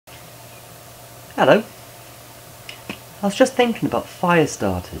Hello. I was just thinking about fire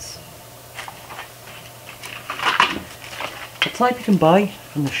starters. The type you can buy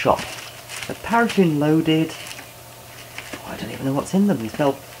from the shop. They're paraffin loaded. I don't even know what's in them. They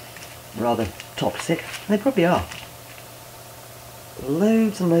smell rather toxic. They probably are.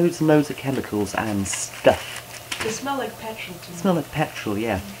 Loads and loads and loads of chemicals and stuff. They smell like petrol to me. Smell like petrol,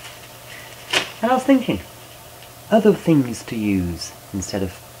 yeah. And I was thinking, other things to use instead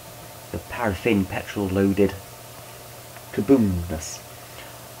of the paraffin petrol loaded kaboomness.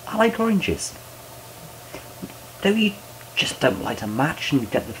 I like oranges. Though you just don't light a match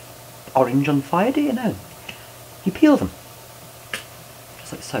and get the orange on fire, do you know? You peel them,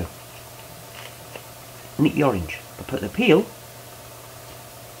 just like so, and eat the orange, but put the peel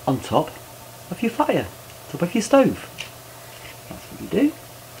on top of your fire, top of your stove. That's what you do.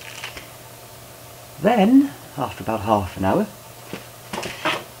 Then, after about half an hour,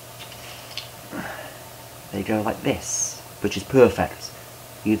 they go like this, which is perfect.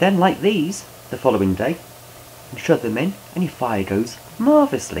 You then light these the following day and shove them in, and your fire goes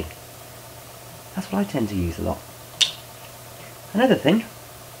marvellously. That's what I tend to use a lot. Another thing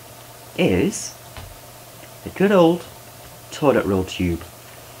is the good old toilet roll tube,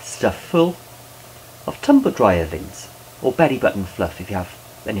 stuffed full of tumble dryer things, or belly button fluff if you have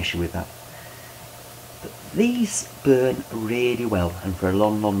an issue with that. But these burn really well and for a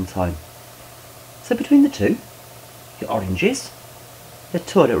long time. So between the two, your oranges, the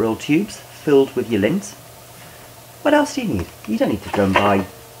toilet roll tubes filled with your lint, what else do you need? You don't need to go and buy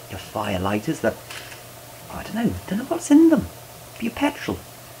your fire lighters that, I don't know what's in them. Your petrol.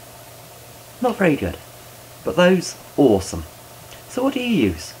 Not very good. But those, awesome. So what do you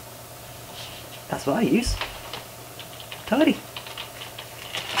use? That's what I use. Tidy.